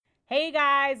Hey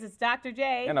guys, it's Dr.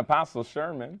 J. And Apostle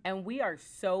Sherman. And we are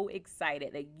so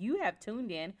excited that you have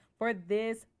tuned in for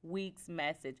this week's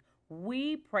message.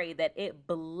 We pray that it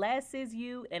blesses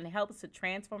you and helps to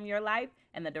transform your life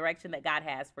and the direction that God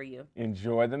has for you.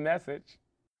 Enjoy the message.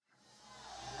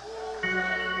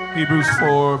 Hebrews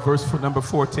 4, verse number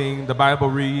 14, the Bible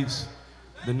reads,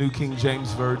 the New King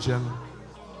James Version,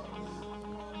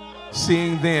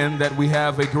 "Seeing then that we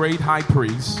have a great high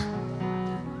priest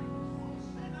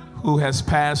who has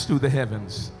passed through the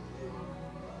heavens,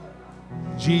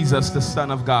 Jesus, the Son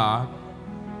of God,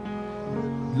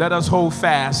 let us hold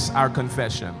fast our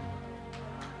confession.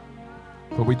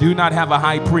 For we do not have a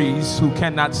high priest who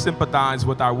cannot sympathize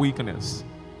with our weakness,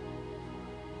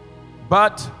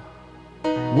 but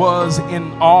was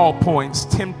in all points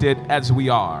tempted as we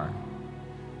are,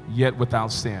 yet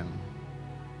without sin."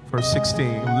 Verse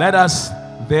 16, "Let us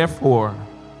therefore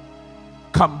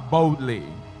come boldly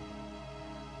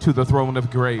to the throne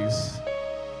of grace,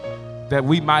 that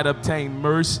we might obtain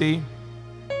mercy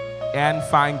and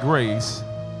find grace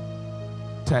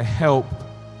to help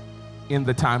in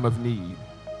the time of need."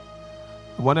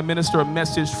 I want to minister a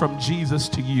message from Jesus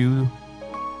to you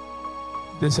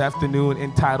this afternoon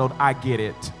entitled, "I Get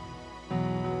It."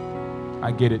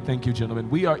 I get it. Thank you,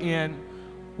 gentlemen. We are in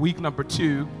week number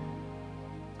 2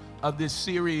 of this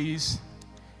series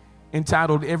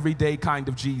entitled Everyday Kind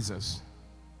of Jesus.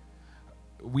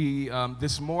 We,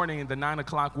 this morning in the 9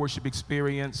 o'clock worship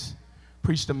experience,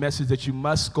 preached a message that you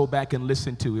must go back and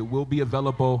listen to. It will be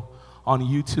available on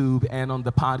YouTube and on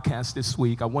the podcast this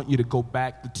week. I want you to go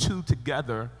back. The two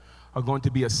together are going to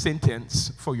be a sentence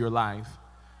for your life,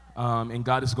 and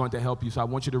God is going to help you. So I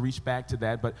want you to reach back to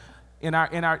that. But in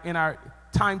our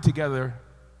time together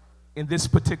in this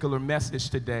particular message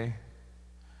today,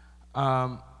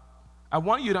 I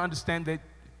want you to understand that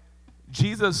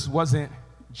Jesus wasn't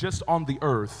just on the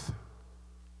earth,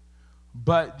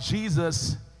 but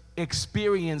Jesus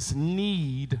experienced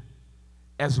need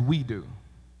as we do.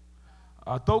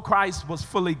 Though Christ was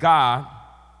fully God,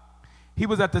 he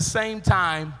was at the same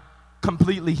time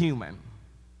completely human.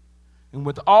 And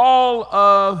with all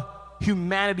of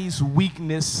humanity's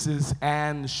weaknesses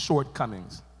and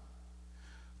shortcomings,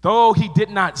 though he did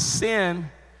not sin,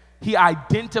 he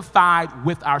identified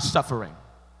with our suffering.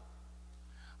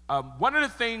 One of the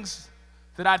things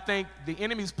that I think the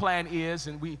enemy's plan is,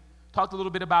 and we talked a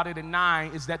little bit about it in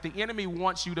 9, is that the enemy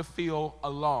wants you to feel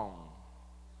alone.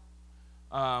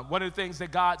 One of the things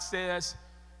that God says,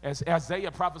 as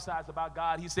Isaiah prophesies about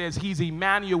God, he says he's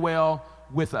Emmanuel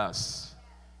with us.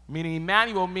 Meaning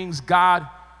Emmanuel means God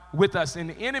with us. And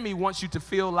the enemy wants you to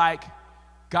feel like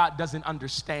God doesn't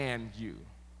understand you.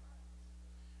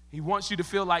 He wants you to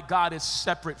feel like God is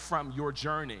separate from your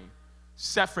journey,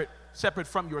 separate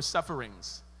from your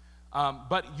sufferings.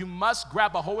 But you must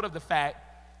grab a hold of the fact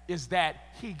is that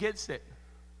he gets it.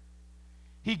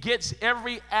 He gets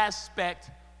every aspect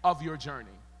of your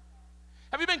journey.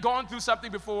 Have you been going through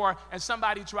something before and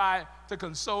somebody tried to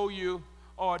console you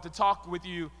or to talk with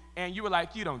you and you were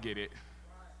like, you don't get it?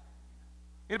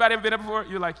 Anybody ever been there before?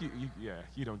 You're like,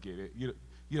 you don't get it. You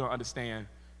don't understand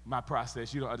my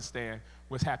process. You don't understand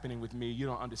what's happening with me. You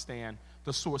don't understand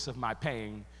the source of my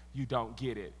pain. You don't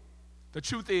get it. The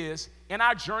truth is, in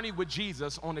our journey with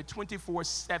Jesus on a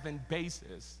 24/7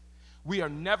 basis, we are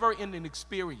never in an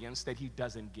experience that he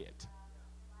doesn't get.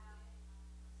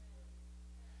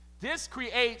 This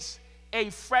creates a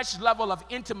fresh level of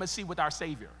intimacy with our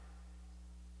Savior.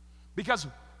 Because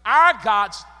our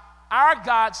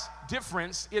God's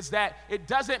difference is that it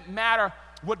doesn't matter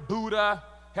what Buddha,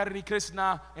 Hare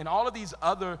Krishna, and all of these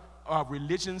other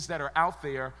religions that are out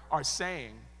there are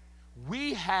saying.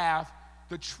 We have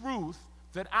the truth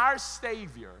that our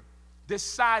Savior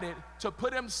decided to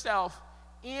put himself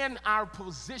in our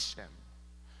position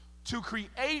to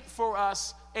create for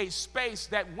us a space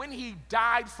that when he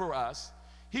died for us,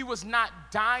 he was not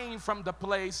dying from the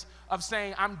place of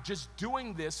saying, I'm just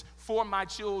doing this for my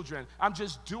children. I'm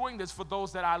just doing this for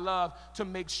those that I love to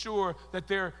make sure that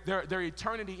their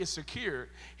eternity is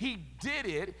secured. He did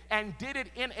it and did it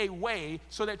in a way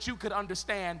so that you could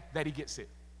understand that he gets it.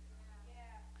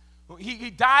 He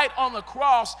died on the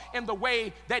cross in the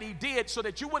way that he did so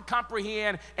that you would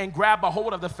comprehend and grab a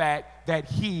hold of the fact that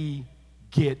he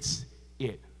gets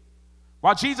it.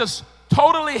 While Jesus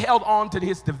totally held on to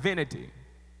his divinity,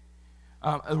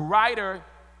 a writer,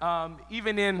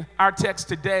 even in our text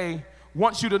today,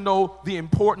 wants you to know the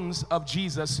importance of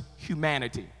Jesus'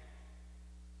 humanity.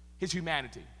 His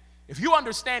humanity. If you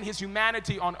understand his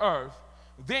humanity on earth,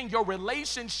 then your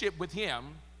relationship with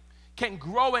him can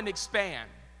grow and expand.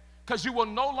 Because you will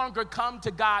no longer come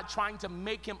to God trying to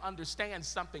make him understand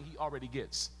something he already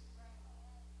gets.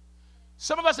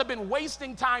 Some of us have been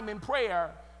wasting time in prayer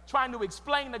trying to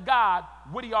explain to God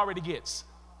what he already gets.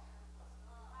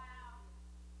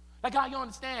 Like, God, you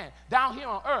understand, down here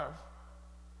on earth,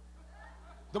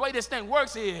 the way this thing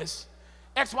works is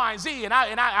X, Y, and Z, and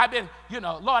I've been,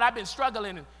 Lord, I've been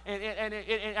struggling,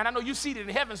 and I know you seated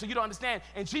in heaven, so you don't understand.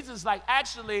 And Jesus is like,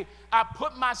 actually, I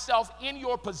put myself in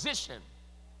your position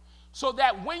so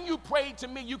that when you prayed to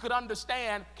me, you could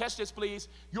understand, catch this please,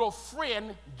 your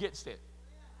friend gets it.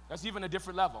 That's even a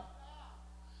different level.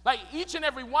 Like each and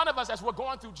every one of us, as we're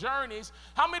going through journeys,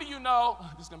 how many of you know,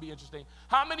 this is going to be interesting,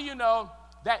 how many of you know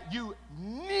that you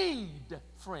need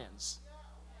friends?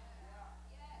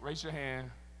 Raise your hand.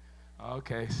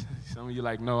 Okay, some of you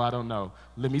like, no, I don't know.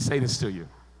 Let me say this to you.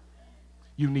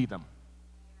 You need them.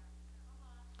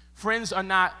 Friends are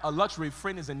not a luxury.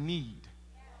 Friend is a need.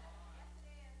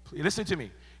 Please, listen to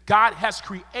me. God has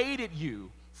created you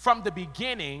from the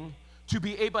beginning to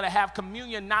be able to have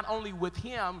communion not only with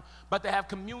him, but to have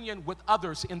communion with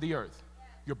others in the earth.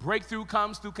 Your breakthrough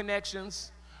comes through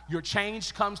connections. Your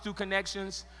change comes through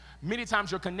connections. Many times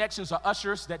your connections are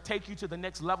ushers that take you to the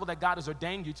next level that God has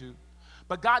ordained you to.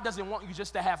 But God doesn't want you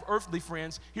just to have earthly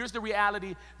friends. Here's the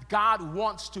reality. God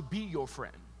wants to be your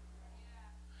friend.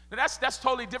 Now that's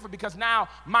totally different, because now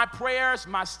my prayers,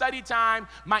 my study time,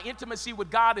 my intimacy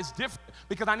with God is different,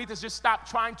 because I need to just stop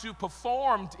trying to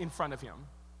perform in front of him.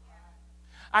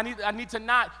 I need to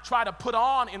not try to put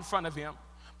on in front of him.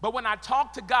 But when I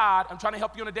talk to God, I'm trying to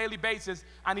help you on a daily basis,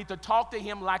 I need to talk to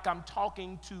him like I'm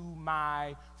talking to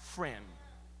my friend.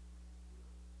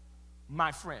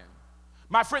 My friend.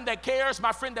 My friend that cares,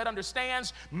 my friend that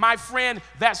understands, my friend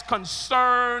that's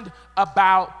concerned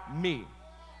about me.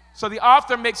 So the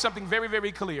author makes something very,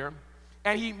 very clear,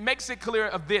 and he makes it clear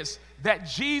of this, that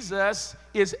Jesus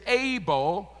is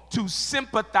able to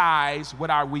sympathize with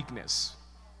our weakness.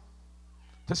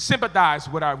 To sympathize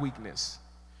with our weakness.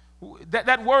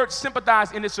 That word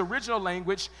sympathize in its original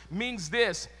language means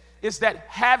this, is that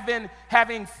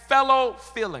having fellow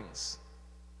feelings,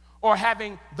 or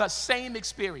having the same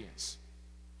experience.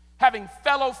 Having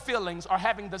fellow feelings or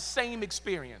having the same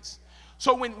experience.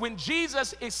 So when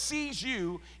Jesus sees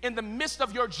you in the midst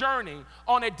of your journey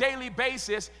on a daily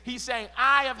basis, he's saying,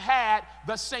 I have had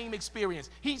the same experience.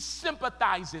 He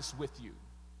sympathizes with you.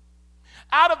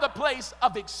 Out of the place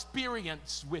of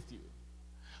experience with you.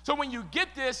 So when you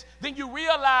get this, then you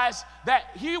realize that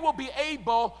he will be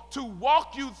able to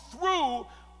walk you through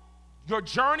your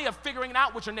journey of figuring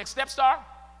out what your next steps are,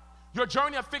 your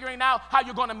journey of figuring out how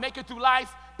you're going to make it through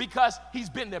life, because he's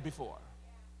been there before.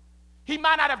 He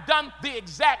might not have done the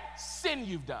exact sin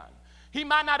you've done. He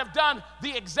might not have done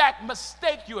the exact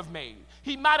mistake you have made.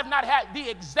 He might have not had the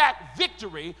exact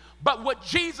victory, but what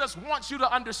Jesus wants you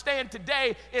to understand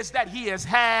today is that he has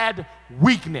had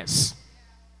weakness.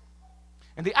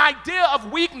 And the idea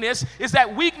of weakness is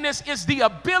that weakness is the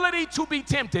ability to be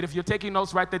tempted. If you're taking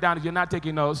notes, write that down. If you're not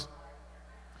taking notes,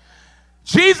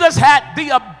 Jesus had the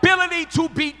ability to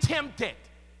be tempted.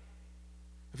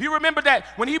 If you remember that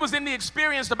when he was in the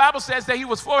experience, the Bible says that he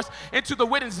was forced into the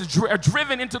wilderness,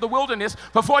 driven into the wilderness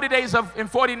for 40 days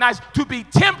and 40 nights to be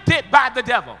tempted by the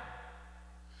devil.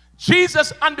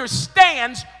 Jesus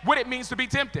understands what it means to be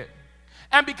tempted.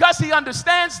 And because he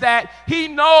understands that, he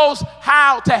knows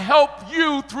how to help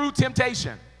you through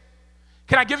temptation.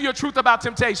 Can I give you a truth about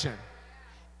temptation?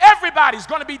 Everybody's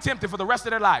going to be tempted for the rest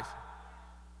of their life.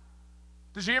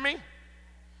 Did you hear me?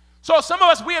 So some of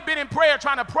us, we have been in prayer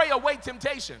trying to pray away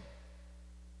temptation.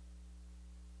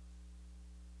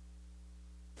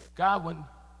 God,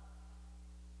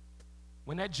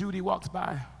 when that Judy walks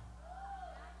by,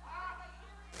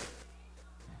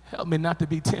 help me not to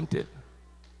be tempted.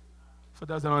 For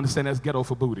those that don't understand, that's ghetto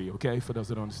for booty, okay? For those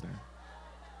that don't understand.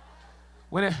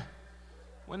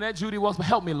 When that Judy walks by,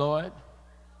 help me, Lord,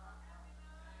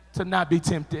 to not be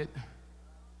tempted.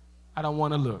 I don't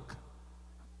want to look.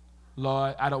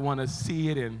 Lord, I don't want to see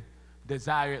it and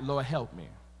desire it. Lord, help me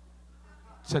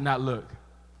to not look.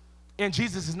 And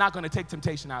Jesus is not going to take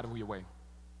temptation out of your way.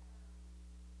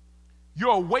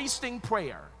 You're wasting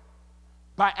prayer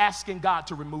by asking God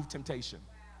to remove temptation.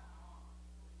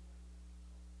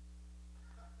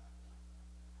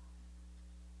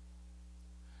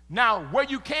 Now, where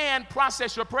you can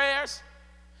process your prayers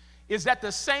is that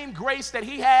the same grace that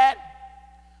he had,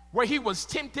 where he was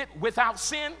tempted without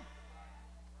sin,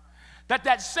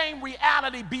 that same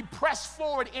reality be pressed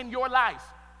forward in your life.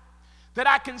 That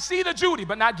I can see the Judy,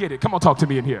 but not get it. Come on, talk to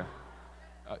me in here.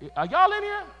 Are y'all in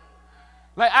here?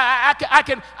 Like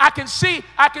I can see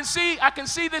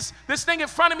this thing in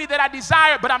front of me that I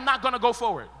desire, but I'm not going to go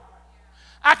forward.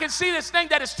 I can see this thing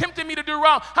that is tempting me to do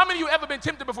wrong. How many of you ever been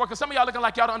tempted before? Because some of y'all looking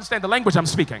like y'all don't understand the language I'm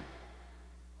speaking.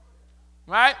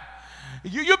 right?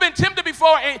 You've been tempted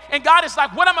before, and God is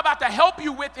like, what I'm about to help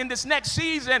you with in this next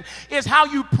season is how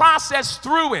you process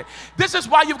through it. This is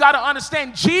why you've got to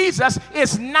understand Jesus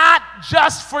is not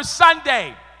just for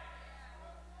Sunday.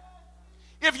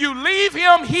 If you leave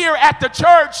him here at the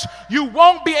church, you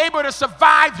won't be able to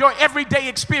survive your everyday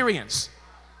experience.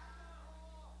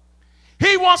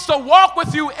 He wants to walk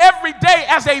with you every day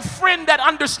as a friend that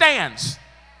understands.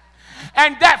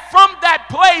 And that from that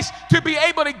place to be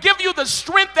able to give you the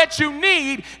strength that you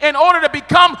need in order to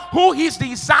become who he's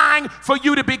designed for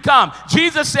you to become.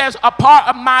 Jesus says, a part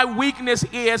of my weakness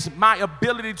is my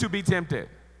ability to be tempted.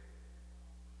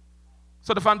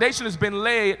 So the foundation has been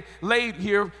laid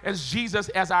here as Jesus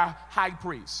as our high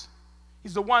priest.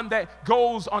 He's the one that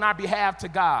goes on our behalf to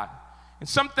God. And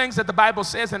some things that the Bible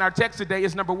says in our text today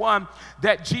is, number one,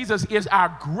 that Jesus is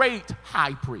our great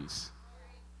high priest.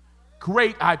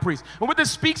 Great high priest. And what this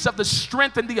speaks of the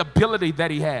strength and the ability that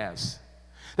he has.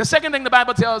 The second thing the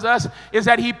Bible tells us is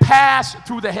that he passed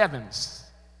through the heavens.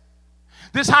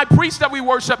 This high priest that we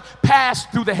worship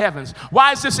passed through the heavens.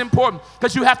 Why is this important?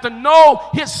 Because you have to know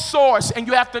his source and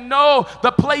you have to know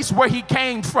the place where he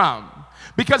came from.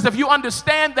 Because if you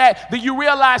understand that, then you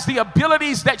realize the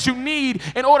abilities that you need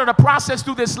in order to process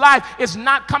through this life is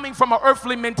not coming from an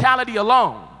earthly mentality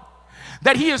alone.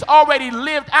 That he has already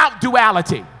lived out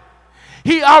duality.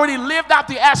 He already lived out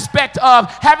the aspect of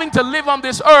having to live on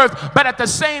this earth, but at the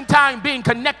same time being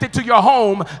connected to your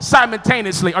home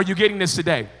simultaneously. Are you getting this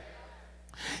today?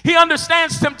 He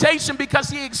understands temptation because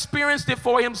he experienced it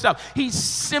for himself. He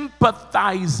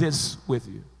sympathizes with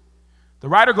you. The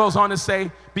writer goes on to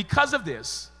say, because of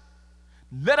this,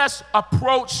 let us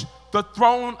approach the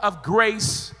throne of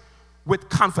grace with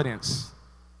confidence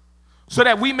so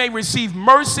that we may receive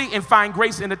mercy and find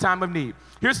grace in the time of need.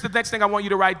 Here's the next thing I want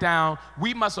you to write down.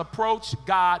 We must approach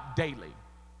God daily.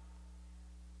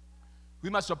 We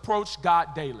must approach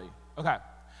God daily. Okay.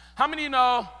 How many of you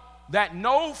know that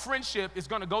no friendship is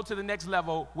going to go to the next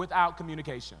level without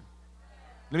communication?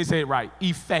 Let me say it right.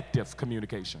 Effective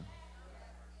communication.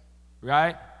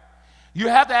 Right? You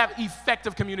have to have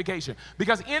effective communication,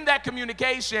 because in that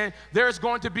communication, there's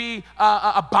going to be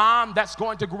a bond that's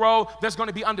going to grow. There's going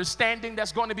to be understanding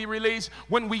that's going to be released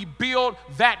when we build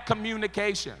that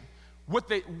communication.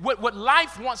 What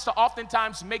life wants to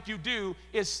oftentimes make you do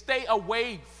is stay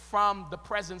away from the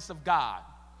presence of God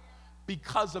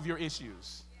because of your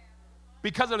issues,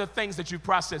 because of the things that you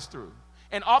process through,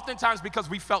 and oftentimes because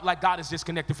we felt like God is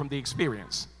disconnected from the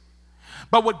experience.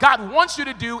 But what God wants you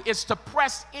to do is to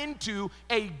press into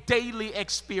a daily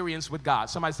experience with God.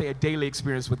 Somebody say a daily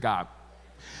experience with God.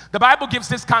 The Bible gives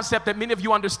this concept that many of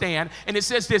you understand, and it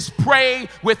says this: pray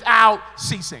without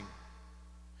ceasing.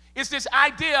 It's this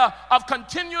idea of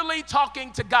continually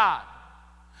talking to God.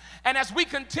 And as we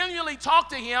continually talk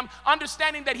to him,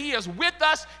 understanding that he is with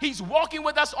us, he's walking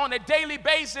with us on a daily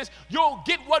basis, you'll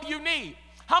get what you need.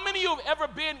 How many of you have ever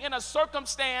been in a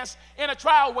circumstance, in a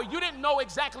trial, where you didn't know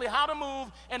exactly how to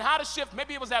move and how to shift?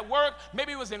 Maybe it was at work,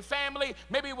 maybe it was in family,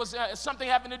 maybe it was something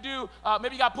having to do,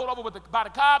 maybe you got pulled over by the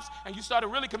cops, and you started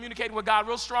really communicating with God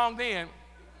real strong then.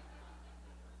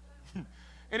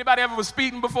 Anybody ever was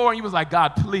speeding before and you was like,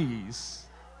 God, please,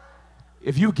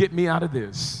 if you get me out of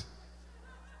this,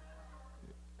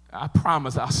 I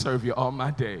promise I'll serve you all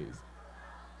my days.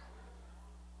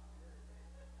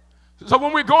 So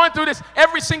when we're going through this,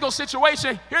 every single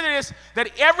situation, here it is, that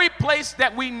every place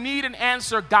that we need an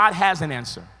answer, God has an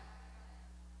answer.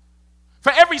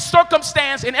 For every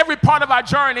circumstance in every part of our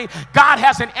journey, God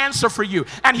has an answer for you.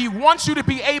 And he wants you to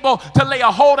be able to lay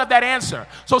a hold of that answer.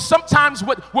 So sometimes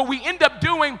what we end up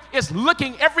doing is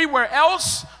looking everywhere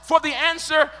else for the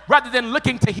answer rather than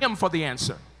looking to him for the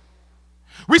answer.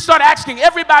 We start asking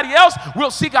everybody else.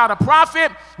 We'll seek out a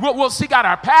prophet. We'll seek out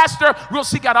our pastor. We'll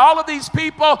seek out all of these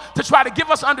people to try to give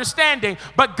us understanding.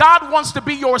 But God wants to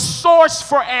be your source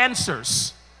for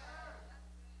answers.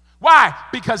 Why?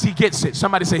 Because he gets it.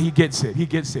 Somebody say he gets it. He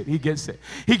gets it. He gets it.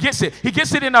 He gets it. He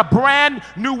gets it in a brand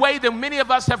new way that many of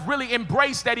us have really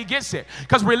embraced that he gets it.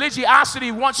 Because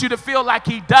religiosity wants you to feel like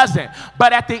he doesn't.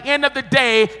 But at the end of the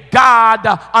day, God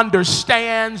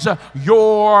understands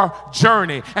your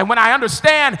journey. And when I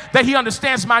understand that he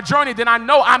understands my journey, then I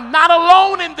know I'm not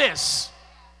alone in this.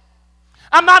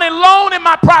 I'm not alone in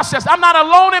my process. I'm not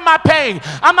alone in my pain.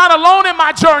 I'm not alone in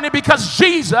my journey, because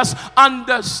Jesus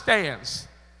understands.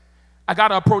 I got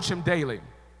to approach him daily.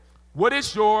 What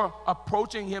does your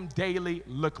approaching him daily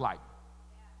look like?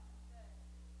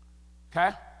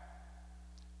 Okay?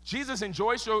 Jesus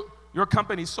enjoys your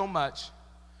company so much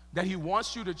that he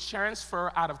wants you to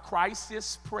transfer out of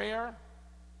crisis prayer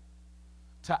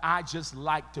to I just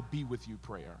like to be with you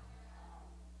prayer.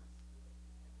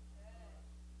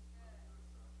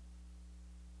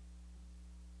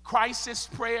 crisis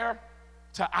prayer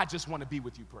to I just want to be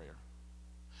with you prayer.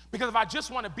 Because if I just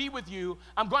want to be with you,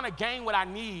 I'm going to gain what I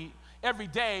need every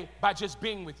day by just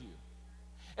being with you.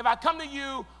 If I come to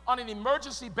you on an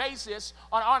emergency basis,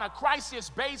 on a crisis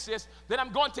basis, then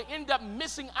I'm going to end up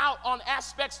missing out on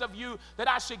aspects of you that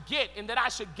I should get and that I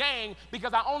should gain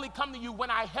because I only come to you when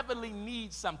I heavily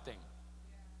need something.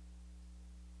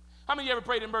 How many of you ever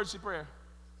prayed an emergency prayer?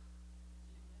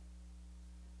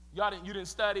 You didn't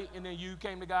study, and then you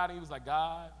came to God and you was like,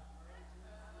 God,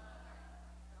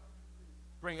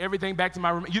 bring everything back to my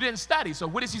remembrance. You didn't study, so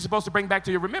what is he supposed to bring back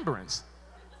to your remembrance?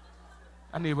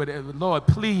 I need, Lord,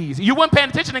 please. You weren't paying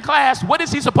attention in class. What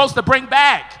is he supposed to bring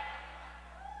back?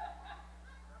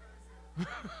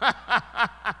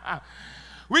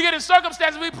 We get in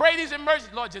circumstances, we pray these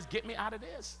emergencies. Lord, just get me out of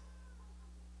this.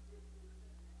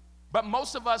 But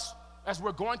most of us, as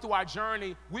we're going through our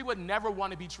journey, we would never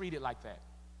want to be treated like that.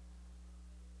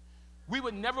 We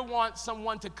would never want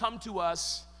someone to come to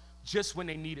us just when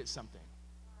they needed something.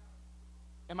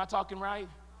 Am I talking right?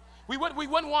 We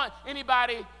wouldn't want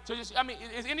anybody to just,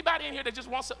 is anybody in here that just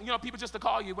wants, people just to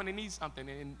call you when they need something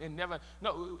and never,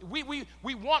 no, we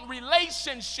want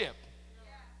relationship.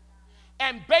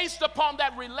 And based upon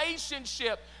that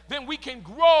relationship, then we can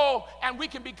grow and we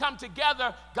can become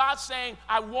together. God's saying,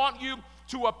 I want you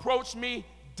to approach me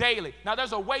daily. Now,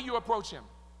 there's a way you approach him.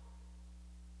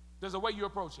 There's a way you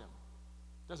approach him.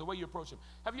 There's a way you approach him.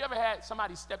 Have you ever had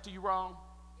somebody step to you wrong?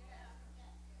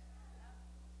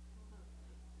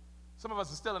 Some of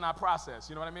us are still in our process,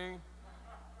 you know what I mean?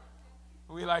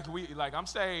 We like, I'm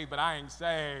saved, but I ain't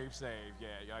saved.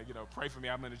 Yeah, pray for me,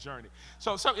 I'm in a journey.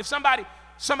 So if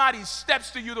somebody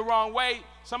steps to you the wrong way,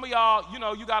 some of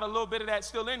y'all, you got a little bit of that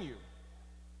still in you.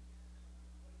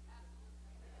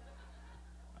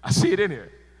 I see it in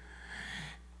here.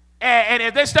 And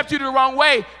if they step to you the wrong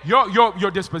way,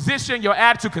 your disposition, your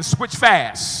attitude can switch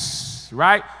fast,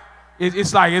 right?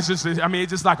 It's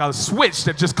just like a switch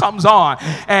that just comes on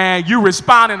and you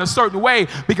respond in a certain way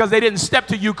because they didn't step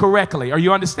to you correctly. Are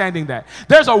you understanding that?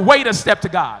 There's a way to step to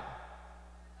God.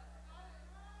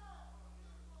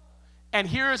 And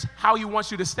here's how he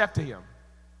wants you to step to him.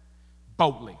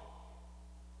 Boldly.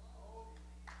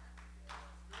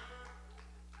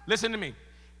 Listen to me.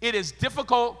 It is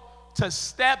difficult to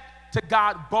step to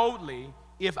God boldly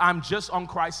if I'm just on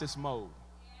crisis mode.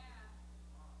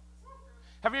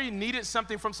 Have you ever needed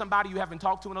something from somebody you haven't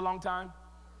talked to in a long time?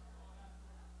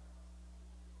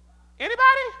 Anybody?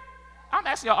 I'm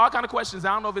asking you all kind of questions.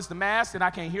 I don't know if it's the mask and I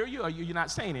can't hear you or you're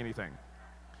not saying anything.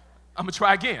 I'm going to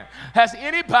try again. Has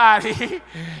anybody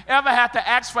ever had to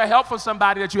ask for help from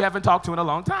somebody that you haven't talked to in a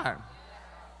long time?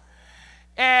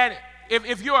 And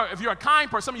if you're a kind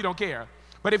person, some of you don't care,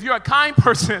 but if you're a kind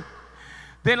person,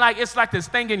 then it's like this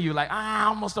thing in you, I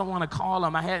almost don't want to call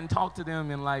them. I hadn't talked to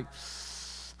them in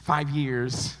 5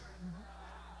 years.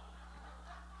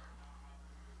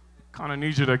 Kind of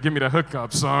need you to give me the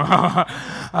hookup, so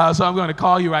I'm going to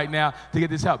call you right now to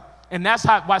get this help. And that's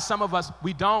why some of us,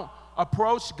 we don't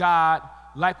approach God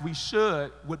like we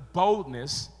should with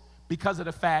boldness because of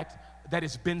the fact that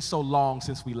it's been so long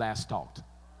since we last talked.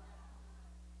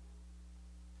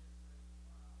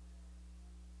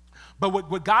 But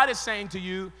what God is saying to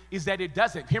you is that it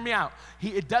doesn't, hear me out,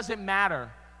 it doesn't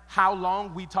matter how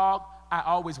long we talk, I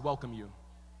always welcome you.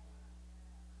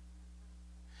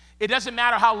 It doesn't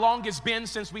matter how long it's been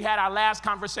since we had our last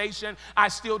conversation, I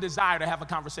still desire to have a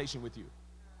conversation with you.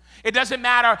 It doesn't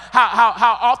matter how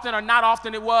often or not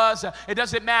often it was. It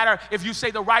doesn't matter if you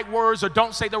say the right words or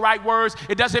don't say the right words.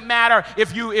 It doesn't matter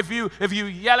if you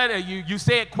yell it or you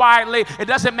say it quietly. It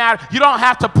doesn't matter. You don't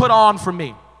have to put on for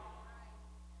me.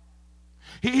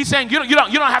 He's saying you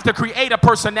don't have to create a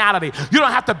personality. You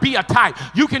don't have to be a type.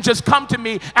 You can just come to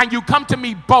me, and you come to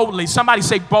me boldly. Somebody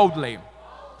say boldly.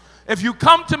 If you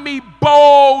come to me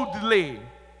boldly,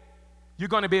 you're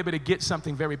going to be able to get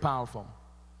something very powerful.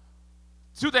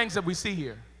 Two things that we see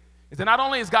here is that not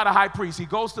only is God a high priest, he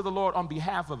goes to the Lord on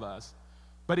behalf of us,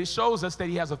 but it shows us that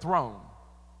he has a throne.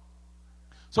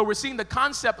 So we're seeing the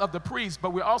concept of the priest,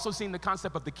 but we're also seeing the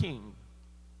concept of the king.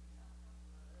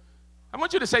 I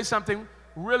want you to say something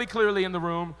really clearly in the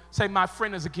room. Say, my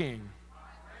friend is a king.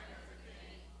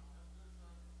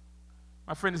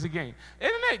 My friend is a king.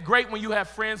 Isn't it great when you have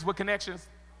friends with connections?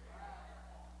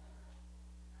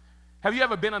 Have you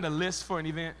ever been on the list for an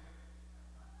event?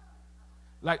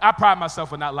 I pride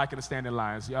myself on not liking to stand in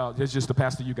lines. Y'all, it's just the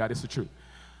pastor you got. It's the truth.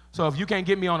 So if you can't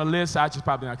get me on a list, I just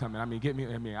probably not coming.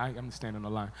 I'm standing on the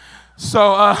line.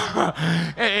 So,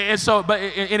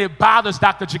 and it bothers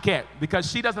Dr. Jaquette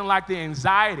because she doesn't like the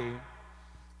anxiety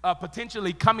of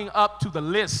potentially coming up to the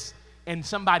list and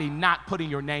somebody not putting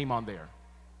your name on there.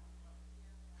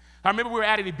 I remember we were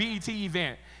at a BET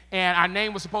event, and our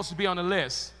name was supposed to be on the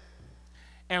list.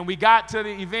 And we got to the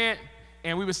event,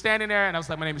 and we were standing there, and I was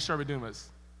like, my name is Sherman Dumas.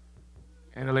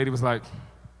 And the lady was like,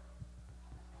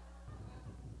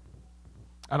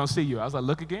 I don't see you. I was like,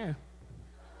 look again.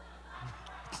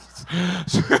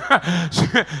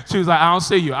 She was like, I don't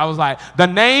see you. I was like, the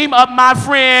name of my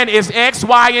friend is X,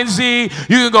 Y, and Z. You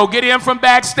can go get him from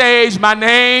backstage. My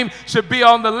name should be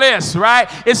on the list, right?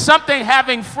 It's something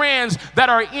having friends that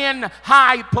are in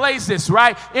high places,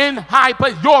 right? In high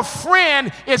places. Your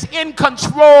friend is in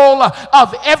control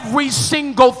of every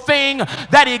single thing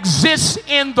that exists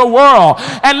in the world.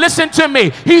 And listen to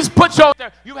me. He's put you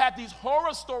there. You have these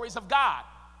horror stories of God.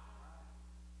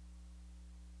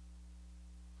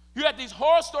 You have these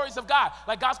horror stories of God,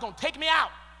 like God's going to take me out.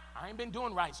 I ain't been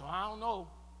doing right, so I don't know.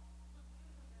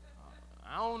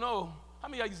 I don't know. How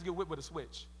many of y'all used to get whipped with a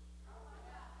switch?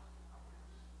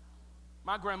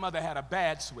 My grandmother had a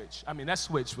bad switch. I mean, that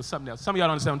switch was something else. Some of y'all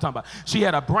don't understand what I'm talking about. She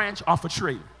had a branch off a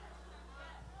tree.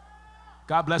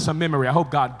 God bless her memory. I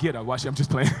hope God get her. Watch, I'm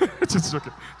just playing. Just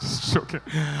joking. Just joking.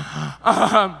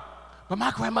 But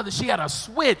my grandmother, she had a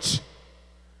switch.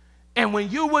 And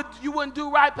when you wouldn't do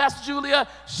right, Pastor Julia,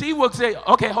 she would say,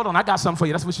 okay, hold on, I got something for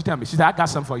you. That's what she tell me. She said, I got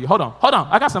something for you. Hold on,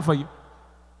 I got something for you.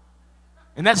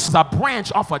 And that's a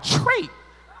branch off a tree.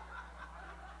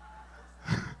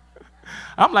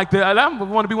 I'm like, I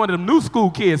want to be one of them new school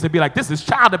kids that be like, this is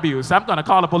child abuse. I'm going to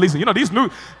call the police. You know,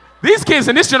 these kids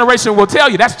in this generation will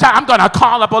tell you, that's child. I'm going to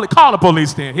call the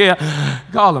police then. Here,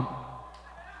 call them.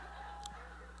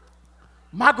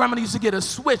 My grandmother used to get a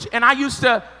switch, and I used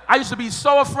to be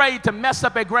so afraid to mess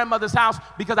up at grandmother's house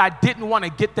because I didn't want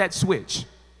to get that switch.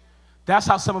 That's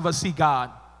how some of us see God.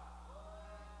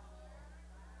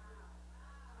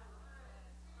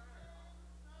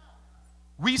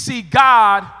 We see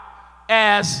God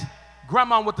as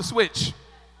grandma with the switch.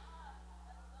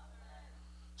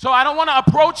 So I don't want to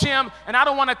approach him, and I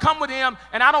don't want to come with him,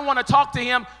 and I don't want to talk to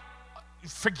him.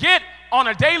 Forget on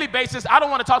a daily basis, I don't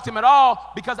want to talk to him at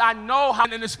all because I know how,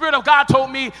 and the Spirit of God told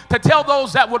me to tell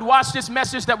those that would watch this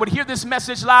message, that would hear this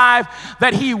message live,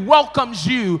 that he welcomes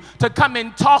you to come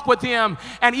and talk with him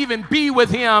and even be with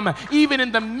him, even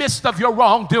in the midst of your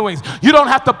wrongdoings. You don't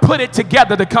have to put it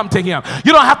together to come to him.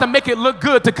 You don't have to make it look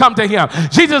good to come to him.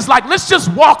 Jesus is like, let's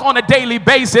just walk on a daily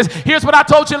basis. Here's what I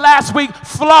told you last week,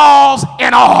 flaws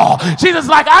and all. Jesus is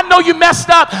like, I know you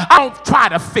messed up. I don't try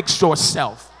to fix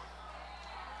yourself.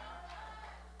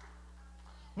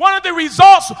 One of the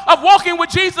results of walking with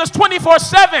Jesus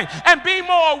 24/7 and being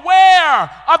more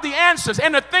aware of the answers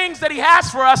and the things that he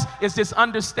has for us is this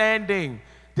understanding,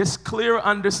 this clear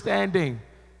understanding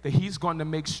that he's going to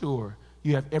make sure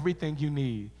you have everything you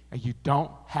need and you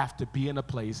don't have to be in a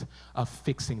place of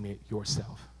fixing it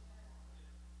yourself.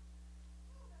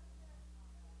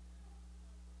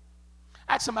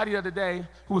 I asked somebody the other day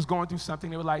who was going through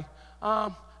something. They were like, I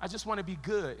just want to be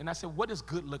good. And I said, what does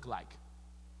good look like?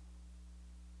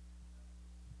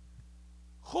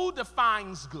 Who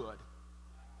defines good?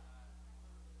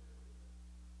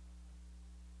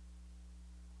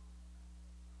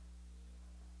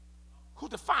 Who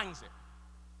defines it?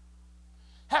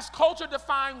 Has culture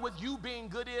defined what you being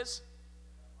good is?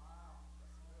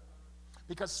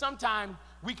 Because sometimes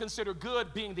we consider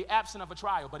good being the absence of a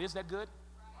trial, but is that good?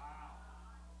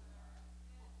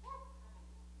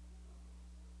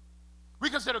 We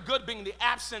consider good being the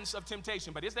absence of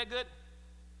temptation, but is that good?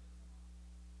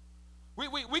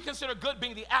 We consider good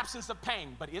being the absence of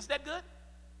pain, but is that good?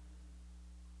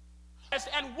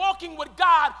 And walking with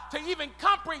God to even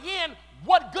comprehend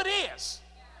what good is.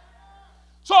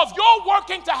 So if you're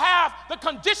working to have the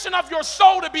condition of your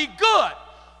soul to be good,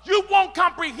 you won't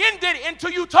comprehend it until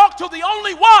you talk to the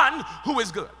only one who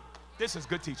is good. This is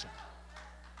good teaching.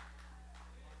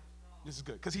 This is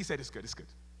good, because he said it's good, it's good.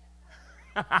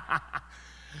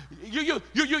 You'll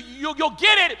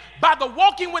get it by the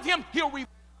walking with him.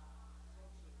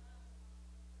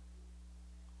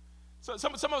 So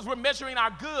some of us, we're measuring our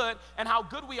good and how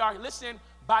good we are, listen,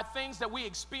 by things that we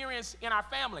experience in our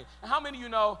family. And how many of you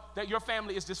know that your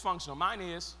family is dysfunctional? Mine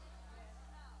is.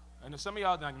 And some of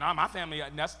y'all are like, no, my family,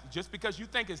 and that's just because you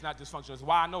think it's not dysfunctional. It's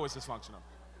why I know it's dysfunctional.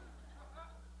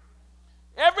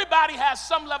 Everybody has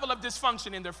some level of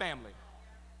dysfunction in their family.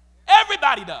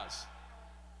 Everybody does.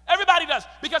 Everybody does.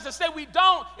 Because to say we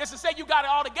don't is to say you got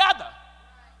it all together.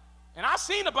 And I've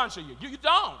seen a bunch of you. You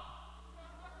don't.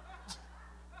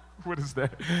 What is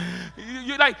that?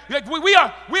 We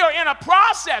are in a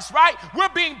process, right? We're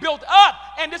being built up,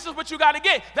 and this is what you got to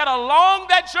get. That along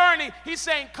that journey, he's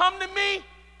saying, come to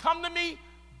me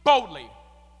boldly,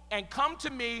 and come to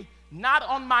me not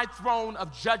on my throne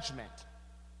of judgment.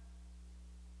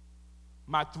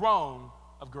 my throne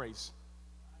of grace.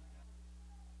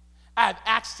 I have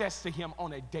access to him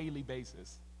on a daily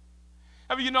basis.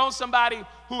 Have you known somebody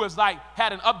who has like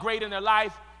had an upgrade in their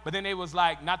life, but then they was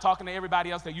like not talking to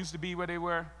everybody else that used to be where they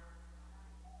were?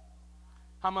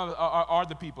 How many are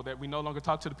the people that we no longer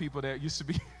talk to the people that used to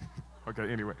be?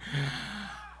 Okay, anyway.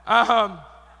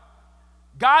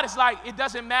 God is like, it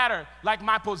doesn't matter, like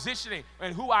my positioning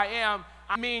and who I am.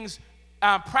 It means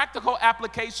practical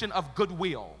application of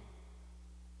goodwill.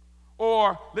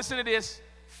 Or, listen to this,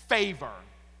 favor.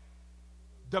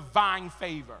 Divine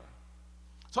favor.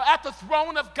 So at the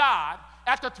throne of God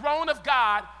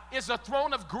is a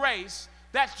throne of grace.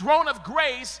 That throne of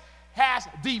grace has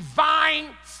divine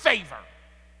favor.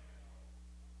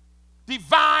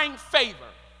 Divine favor.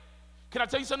 Can I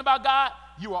tell you something about God?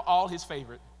 You are all his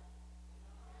favorite.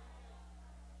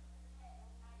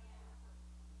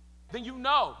 Then you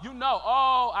know,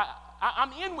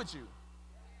 I'm in with you.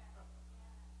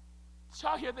 Did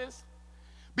y'all hear this?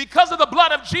 Because of the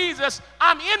blood of Jesus,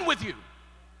 I'm in with you.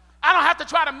 I don't have to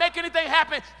try to make anything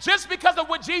happen just because of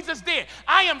what Jesus did.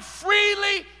 I am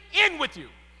freely in with you.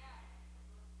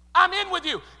 I'm in with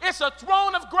you. It's a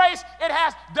throne of grace. It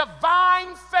has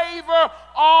divine favor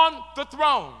on the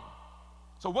throne.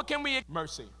 So what can we?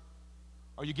 Mercy.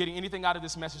 Are you getting anything out of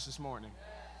this message this morning?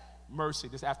 Mercy.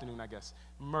 This afternoon, I guess.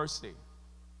 Mercy.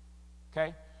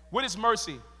 Okay? What is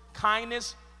mercy?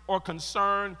 Kindness or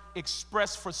concern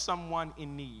expressed for someone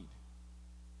in need.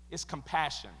 It's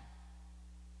compassion.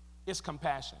 It's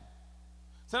compassion.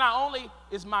 So not only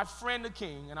is my friend the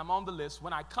king, and I'm on the list,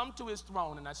 when I come to his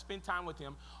throne and I spend time with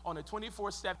him on a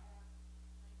 24/7.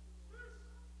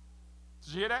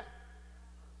 Did you hear that?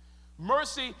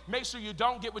 Mercy makes sure you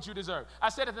don't get what you deserve. I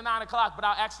said it at 9 o'clock, but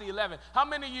I'll ask the 11. How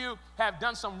many of you have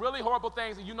done some really horrible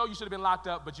things and you know you should have been locked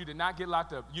up, but you did not get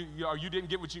locked up? Or you didn't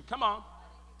get what you, come on.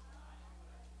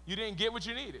 You didn't get what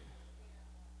you needed.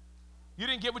 You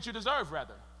didn't get what you deserve,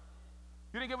 rather.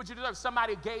 You didn't get what you deserve.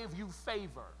 Somebody gave you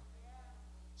favor.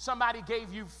 Somebody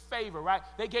gave you favor, right?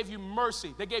 They gave you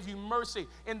mercy. They gave you mercy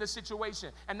in the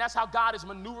situation. And that's how God is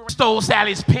maneuvering. Stole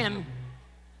Sally's pen.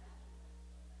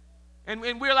 And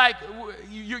we're like,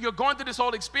 you're going through this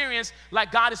whole experience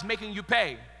like God is making you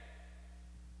pay.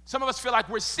 Some of us feel like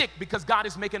we're sick because God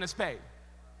is making us pay.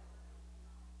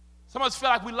 Some of us feel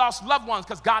like we lost loved ones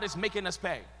because God is making us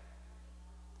pay.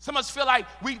 Some of us feel like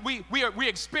we're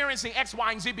experiencing X,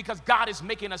 Y, and Z because God is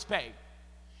making us pay.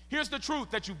 Here's the truth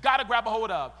that you've got to grab a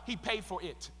hold of. He paid for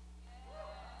it.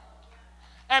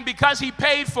 And because he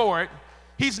paid for it,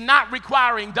 he's not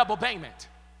requiring double payment.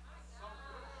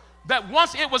 That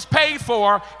once it was paid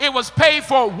for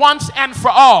once and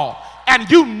for all. And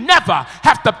you never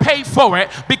have to pay for it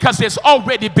because it's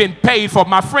already been paid for.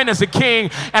 My friend is a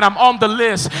king and I'm on the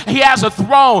list. He has a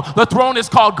throne. The throne is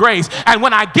called grace. And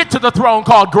when I get to the throne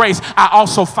called grace, I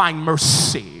also find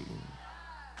mercy.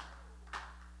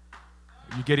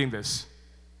 Are you getting this?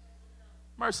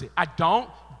 Mercy. I don't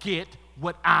get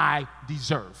what I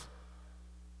deserve.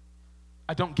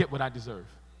 I don't get what I deserve.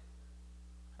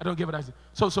 I don't get what I deserve.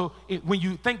 So when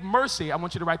you think mercy, I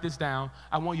want you to write this down.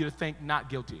 I want you to think not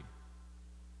guilty.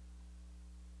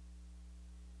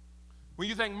 When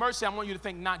you think mercy, I want you to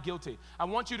think not guilty. I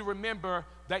want you to remember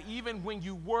that even when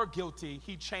you were guilty,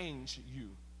 he changed you.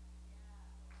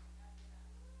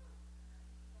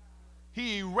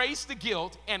 He erased the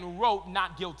guilt and wrote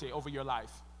not guilty over your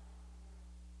life.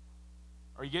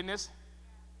 Are you getting this?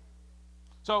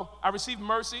 So I received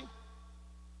mercy,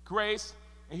 grace,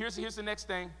 and here's the next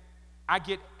thing. I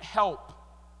get help.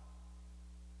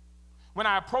 When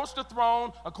I approach the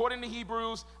throne, according to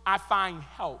Hebrews, I find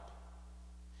help.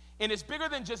 And it's bigger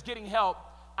than just getting help.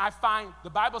 I find, the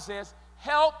Bible says,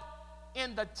 help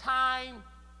in the time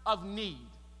of need.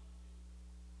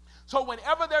 So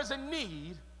whenever there's a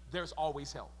need, there's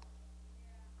always help.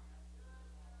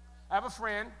 I have a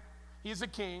friend. He's a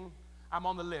king. I'm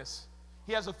on the list.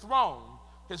 He has a throne.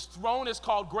 His throne is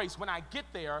called grace. When I get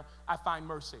there, I find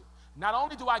mercy. Not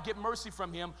only do I get mercy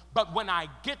from him, but when I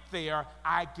get there,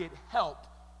 I get help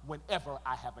whenever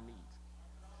I have a need.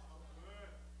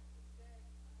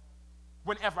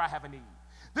 Whenever I have a need.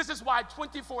 This is why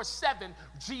 24/7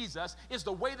 Jesus is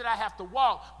the way that I have to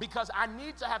walk, because I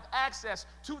need to have access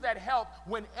to that help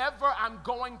whenever I'm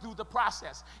going through the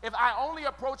process. If I only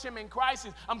approach him in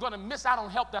crisis, I'm going to miss out on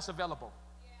help that's available.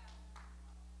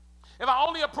 If I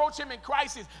only approach him in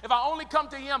crisis, if I only come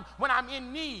to him when I'm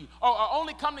in need, or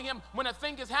only come to him when a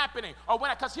thing is happening, or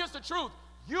when, because here's the truth,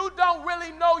 you don't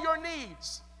really know your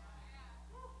needs.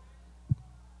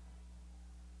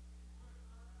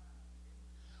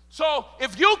 So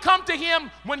if you come to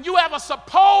him when you have a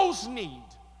supposed need,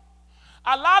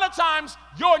 A lot of times,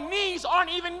 your needs aren't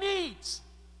even needs.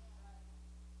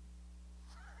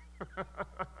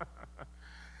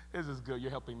 This is good. You're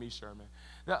helping me, Sherman.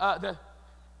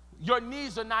 Your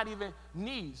needs are not even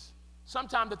needs.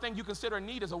 Sometimes the thing you consider a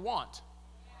need is a want.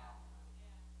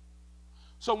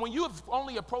 So when you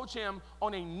only approach him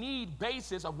on a need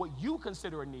basis of what you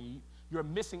consider a need, you're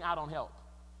missing out on help.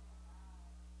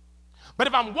 But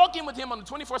if I'm walking with him on a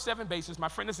 24/7 basis, my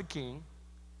friend is a king.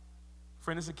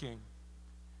 Friend is a king.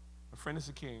 A friend is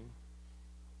a king.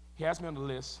 He has me on the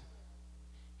list.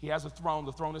 He has a throne.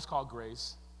 The throne is called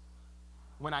grace.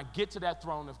 When I get to that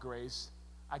throne of grace,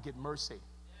 I get mercy.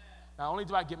 Not only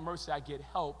do I get mercy, I get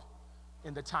help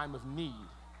in the time of need.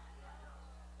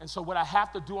 And so what I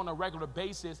have to do on a regular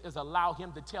basis is allow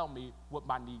him to tell me what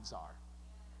my needs are.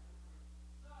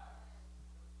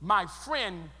 My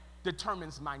friend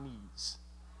determines my needs.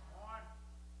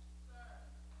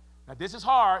 Now this is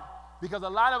hard because a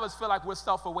lot of us feel like we're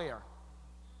self-aware.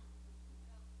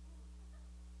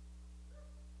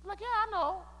 Like, yeah, I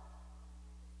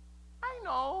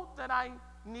know that I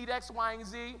need X, Y, and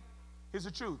Z. Here's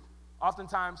the truth.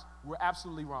 Oftentimes, we're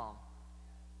absolutely wrong.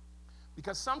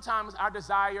 Because sometimes our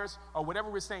desires, or whatever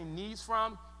we're saying needs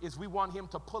from, is we want him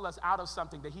to pull us out of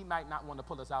something that he might not want to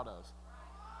pull us out of.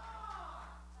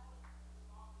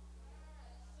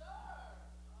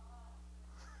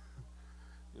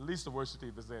 At least the worship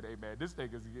team said amen. This thing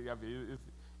is, I mean,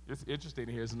 it's interesting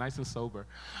here. It's nice and sober.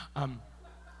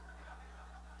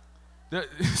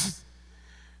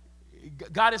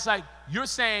 God is like, you're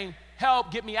saying,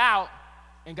 help, get me out.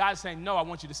 And God is saying, no, I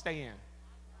want you to stay in.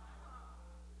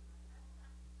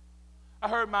 I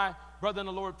heard my brother in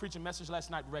the Lord preach a message last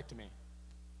night, Wrecked to Me.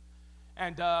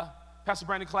 And Pastor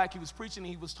Brandon Clack, he was preaching,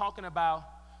 and he was talking about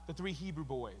the 3 Hebrew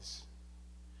boys.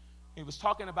 He was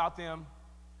talking about them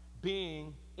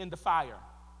being in the fire.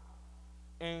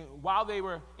 And while they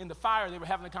were in the fire, they were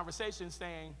having a conversation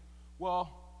saying,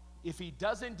 well, if he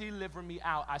doesn't deliver me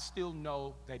out, I still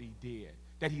know that he did,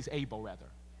 that he's able, rather.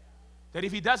 That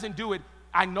if he doesn't do it,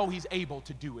 I know he's able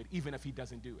to do it, even if he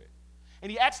doesn't do it. And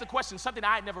he asked the question, something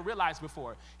I had never realized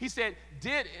before. He said,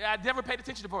 I never paid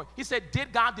attention to before. He said,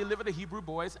 did God deliver the Hebrew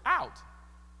boys out?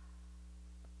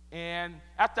 And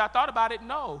after I thought about it,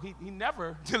 no, he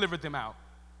never delivered them out.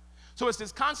 So it's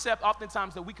this concept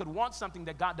oftentimes that we could want something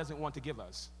that God doesn't want to give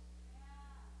us.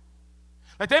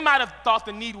 Like they might have thought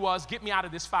the need was, get me out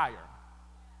of this fire.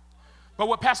 But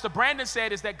what Pastor Brandon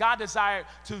said is that God desired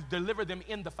to deliver them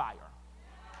in the fire.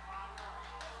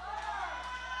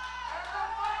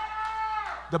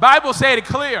 The Bible said it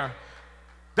clear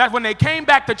that when they came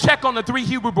back to check on the 3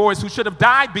 Hebrew boys who should have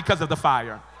died because of the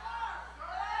fire,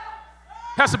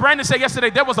 Pastor Brandon said yesterday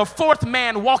there was a 4th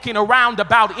man walking around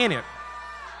about in it.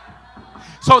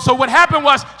 So what happened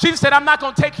was Jesus said, I'm not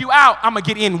going to take you out. I'm going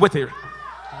to get in with it.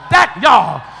 That,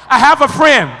 y'all, I have a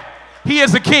friend. He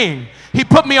is a king. He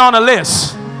put me on a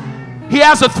list. He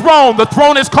has a throne. The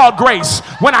throne is called grace.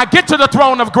 When I get to the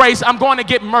throne of grace, I'm going to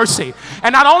get mercy.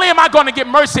 And not only am I going to get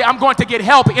mercy, I'm going to get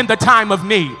help in the time of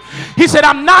need. He said,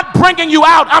 I'm not bringing you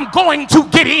out. I'm going to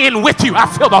get in with you. I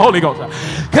feel the Holy Ghost.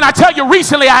 Can I tell you,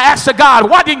 recently I asked the God,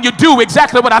 why didn't you do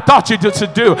exactly what I thought you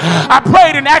should do? I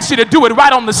prayed and asked you to do it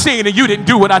right on the scene, and you didn't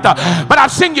do what I thought. But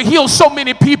I've seen you heal so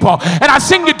many people, and I've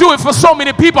seen you do it for so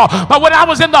many people. But when I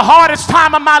was in the hardest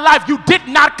time of my life, you did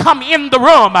not come in the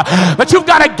room. But you've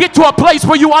got to get to a place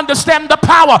where you understand the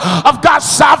power of God's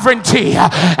sovereignty,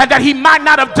 and that he might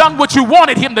not have done what you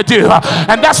wanted him to do.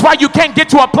 And that's why you can't get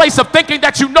to a place of thinking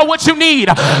that you know what you need.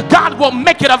 God will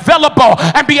make it available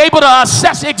and be able to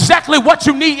assess exactly what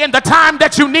you need in the time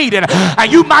that you need it.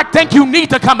 And you might think you need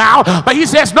to come out, but he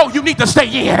says, no, you need to stay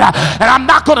in. And I'm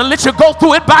not going to let you go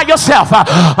through it by yourself,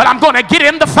 but I'm going to get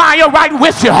in the fire right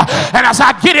with you. And as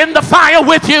I get in the fire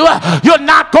with you, you're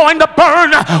not going to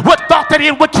burn. What thought that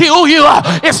it would kill you,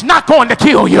 it's not going to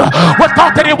kill you. What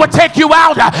thought that it would take you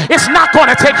out, it's not going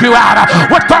to take you out.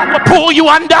 What thought would pull you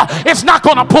under, it's not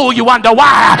going to pull you under.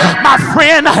 Why? My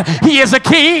friend, he is a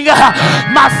king.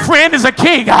 My friend is a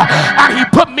king, and he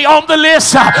put me on the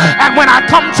list. And when I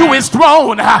come to his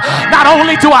throne, not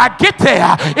only do I get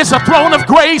there, it's a throne of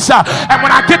grace. And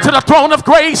when I get to the throne of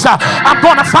grace, I'm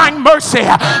going to find mercy.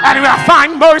 And when I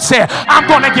find mercy, I'm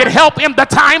going to get help in the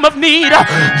time of need.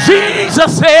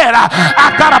 Jesus said,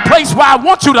 I've got a place where I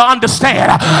want you to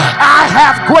understand. I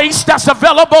have grace that's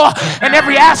available in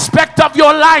every aspect of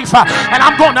your life, and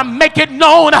I'm going to make it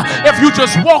known if you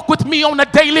just walk with me on a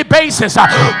daily basis.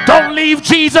 Don't leave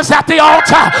Jesus at the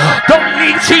altar. Don't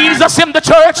leave Jesus in the the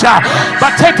church,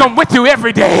 but take him with you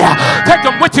every day. Take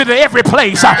him with you to every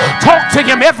place. Talk to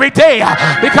him every day,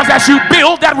 because as you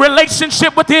build that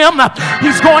relationship with him,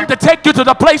 he's going to take you to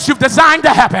the place you've designed to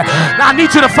happen. Now I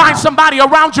need you to find somebody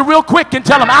around you real quick and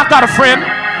tell them, I've got a friend.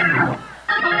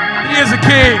 He is a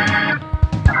king.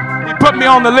 He put me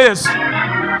on the list.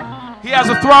 He has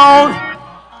a throne.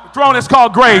 The throne is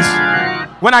called grace.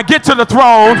 When I get to the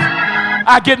throne,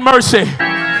 I get mercy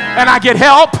and I get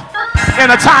help in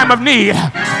a time of need.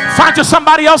 Find you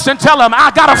somebody else and tell them,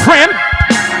 I got a friend.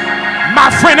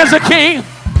 My friend is a king.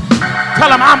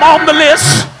 Tell him I'm on the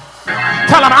list.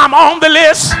 Tell him I'm on the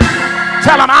list.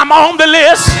 Tell him I'm on the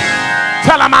list.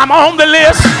 Tell him I'm on the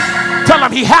list. Tell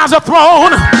him he has a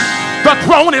throne. The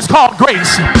throne is called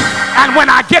grace. And when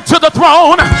I get to the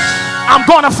throne, I'm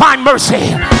going to find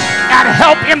mercy and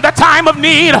help in the time of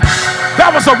need.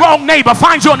 That was a wrong neighbor.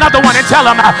 Find you another one and tell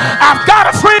him, I've got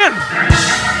a friend.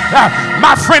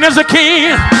 My friend is a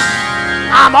king.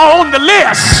 I'm on the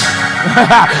list.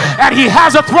 And he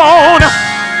has a throne.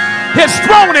 His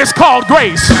throne is called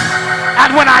grace.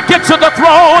 And when I get to the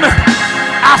throne,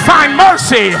 I find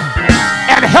mercy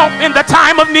and help in the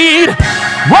time of need.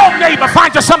 Wrong neighbor,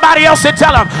 find you somebody else and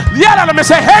tell him, yell at him and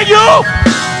say, hey you.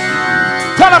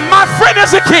 Tell him my friend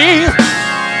is a king.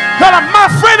 Tell him my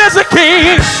friend is a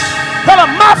king. Tell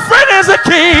him my friend is a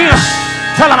king.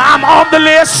 Tell him I'm on the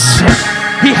list.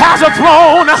 He has a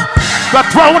throne. The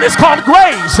throne is called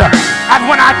grace. And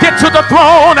when I get to the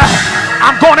throne,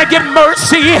 I'm going to get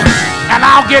mercy and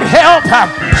I'll get help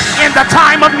in the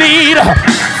time of need.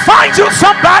 Find you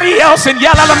somebody else and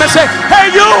yell at them and say,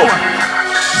 hey you.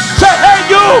 Say, hey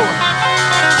you.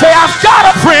 Say, I've got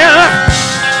a friend.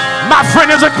 My friend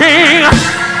is a king.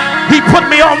 He put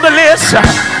me on the list.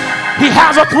 He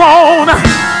has a throne.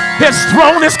 His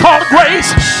throne is called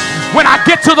grace. When I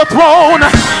get to the throne,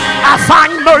 I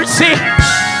find mercy.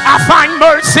 I find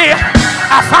mercy.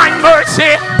 I find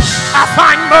mercy. I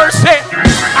find mercy.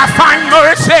 I find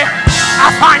mercy. I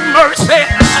find mercy.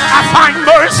 I find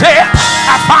mercy.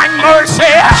 I find mercy.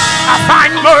 I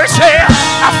find mercy.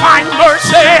 I find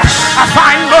mercy. I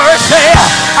find mercy.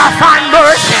 I find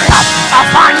mercy. I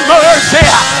find mercy.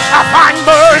 I find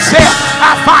mercy.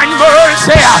 I find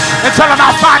mercy. And tell him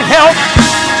I find help.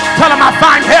 Tell him I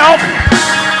find help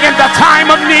in the time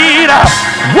of need.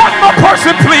 One more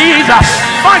person, please.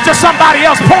 Find you somebody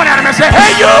else. Point at him and say,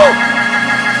 hey you.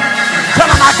 Tell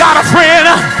him I got a friend.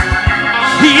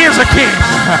 He is a king.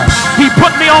 He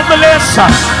put me on the list.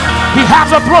 He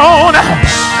has a throne.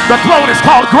 The throne is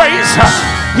called grace.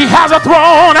 He has a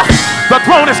throne. The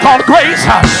throne is called grace.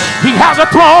 He has a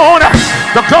throne.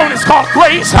 The throne is called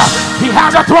grace. He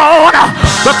has a throne.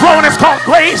 The throne is called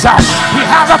grace. He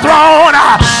has a throne.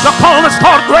 The throne is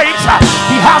called grace.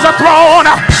 He has a throne.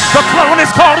 The throne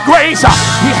is called grace.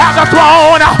 He has a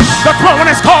throne. The throne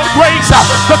is called grace.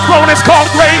 The throne is called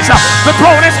grace. The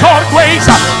throne is called grace.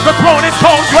 The throne is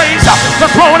called grace. The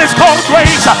throne is called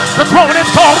grace. The throne is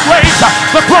called grace.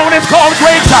 The throne is called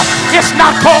grace. It's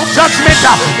not called judgment.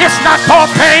 It's not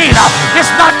called pain.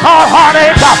 It's not called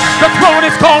heartache. The throne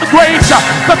is called grace.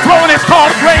 The throne is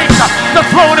called grace. The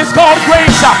throne is called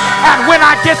grace. And when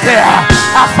I get there,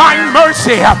 I find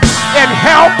mercy and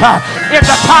help in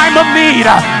the time of need.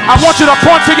 I want you to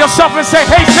point to yourself and say,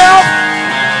 hey self.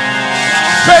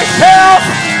 Say self.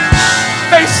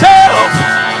 Say self.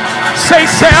 Say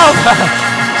self.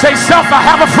 Say self, I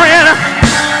have a friend.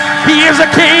 He is a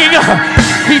king.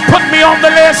 He put me on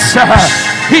the list.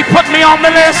 He put me on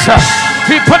the list.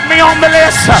 He put me on the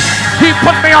list. He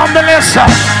put me on the list.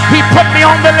 He put me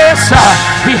on the list.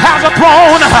 He has a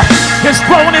throne. His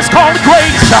throne is called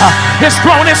grace. His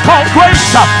throne is called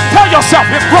grace. Tell yourself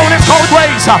his throne is called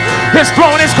grace. His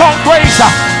throne is called grace.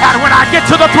 And when I get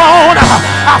to the throne,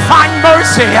 I find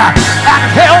mercy and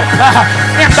help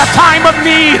in the time of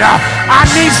need. I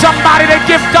need somebody to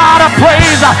give God a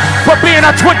praise for being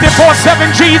a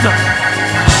 24/7 Jesus.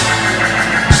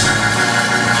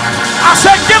 I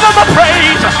said, give him a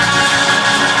praise.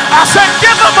 I said,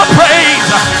 give him a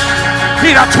praise.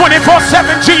 He's a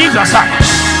 24/7 Jesus.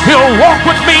 He'll walk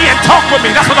with me and talk with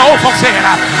me. That's what the old folks said.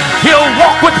 He'll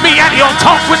walk with me and he'll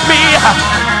talk with me.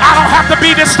 I don't have to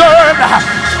be disturbed.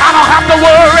 I don't have to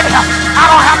worry. I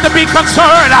don't have to be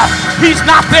concerned. He's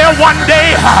not there one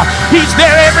day. He's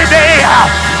there every day.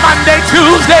 Monday,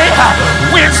 Tuesday,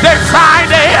 Wednesday,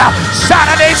 Friday,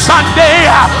 Saturday, Sunday,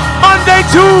 Monday,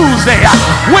 Tuesday,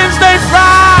 Wednesday,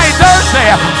 Friday, Thursday,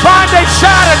 Friday,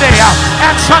 Saturday,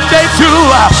 and Sunday too.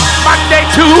 Monday,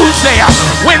 Tuesday,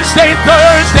 Wednesday,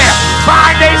 Thursday,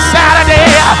 Friday, Saturday,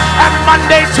 and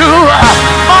Monday too.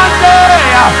 Monday,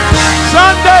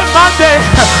 Sunday, Monday,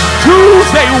 Tuesday.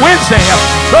 Tuesday, Wednesday,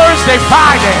 Thursday,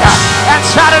 Friday, and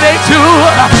Saturday too.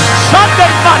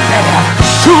 Sunday, Monday,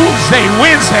 Tuesday,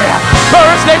 Wednesday,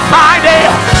 Thursday, Friday,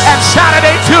 and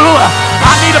Saturday too.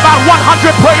 I need about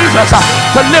 100 praisers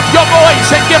to lift your voice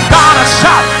and give God a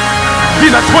shout.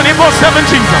 He's a 24/7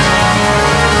 Jesus.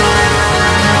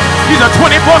 He's a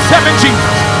 24/7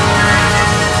 Jesus.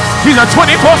 He's a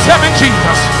 24/7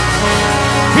 Jesus.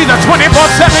 He's a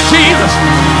 24/7 Jesus.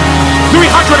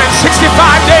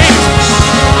 365 days.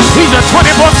 He's a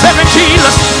 24/7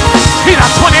 Jesus. He's a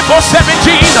 24/7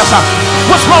 Jesus.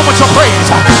 What's wrong with your praise?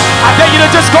 I dare you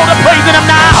to just go to praising him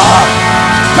now.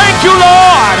 Thank you,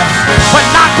 Lord, for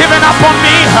not giving up on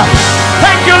me.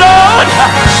 Thank you, Lord,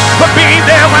 for being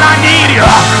there when I need you.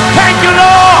 Thank you,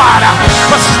 Lord,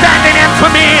 for standing in for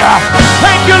me.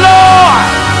 Thank you, Lord.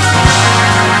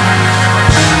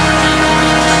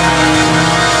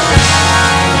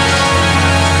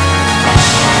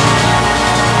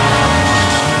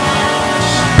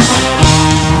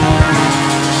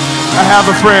 I have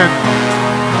a friend.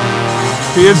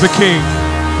 He is the king.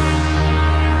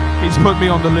 He's put me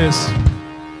on the list.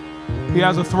 He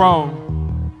has a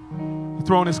throne. The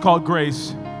throne is called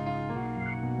grace.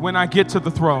 When I get to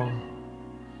the throne,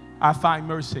 I find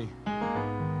mercy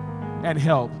and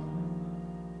help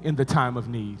in the time of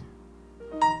need.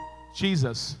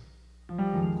 Jesus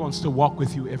wants to walk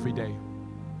with you every day.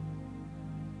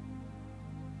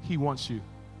 He wants you,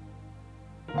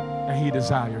 and he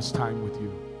desires time with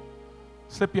you.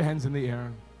 Slip your hands in the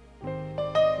air.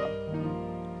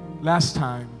 Last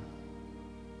time,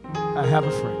 I have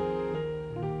a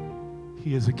friend.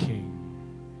 He is a king.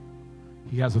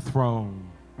 He has a throne.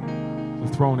 The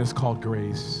throne is called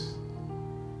grace.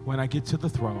 When I get to the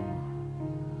throne,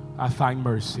 I find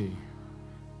mercy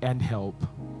and help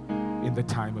in the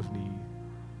time of need.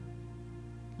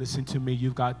 Listen to me,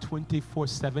 you've got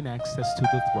 24/7 access to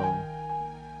the throne.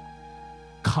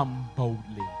 Come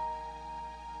boldly.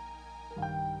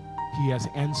 He has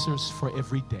answers for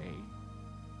every day.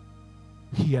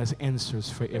 He has answers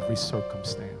for every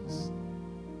circumstance.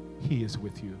 He is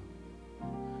with you.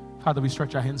 Father, we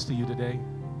stretch our hands to you today,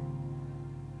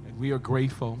 and we are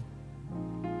grateful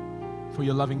for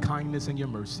your loving kindness and your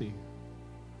mercy.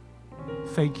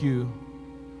 Thank you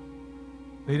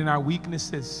that in our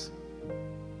weaknesses,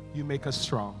 you make us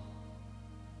strong.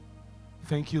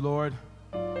 Thank you, Lord.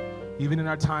 Even in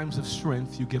our times of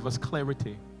strength, you give us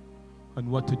clarity on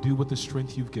what to do with the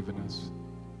strength you've given us.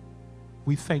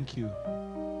 We thank you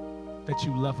that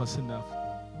you love us enough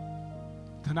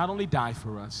to not only die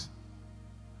for us,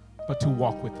 but to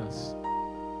walk with us.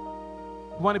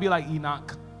 We want to be like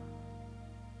Enoch.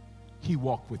 He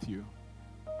walked with you.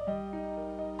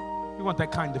 We want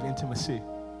that kind of intimacy,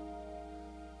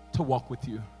 to walk with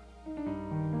you.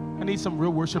 I need some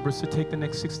real worshipers to take the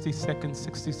next 60 seconds,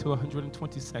 60 to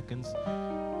 120 seconds,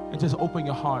 and just open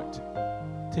your heart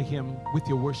to him with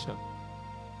your worship.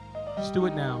 Just do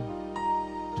it now.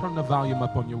 Turn the volume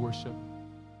up on your worship.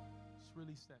 Just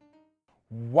really set.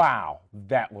 Wow,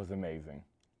 that was amazing.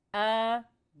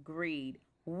 Agreed.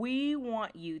 We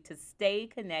want you to stay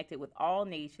connected with All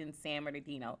Nations San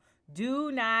Bernardino.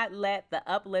 Do not let the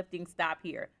uplifting stop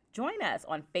here. Join us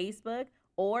on Facebook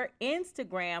or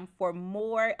Instagram for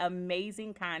more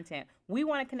amazing content. We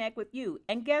want to connect with you.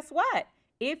 And guess what?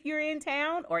 If you're in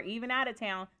town or even out of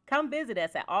town, come visit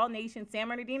us at All Nations San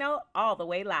Bernardino all the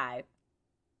way live.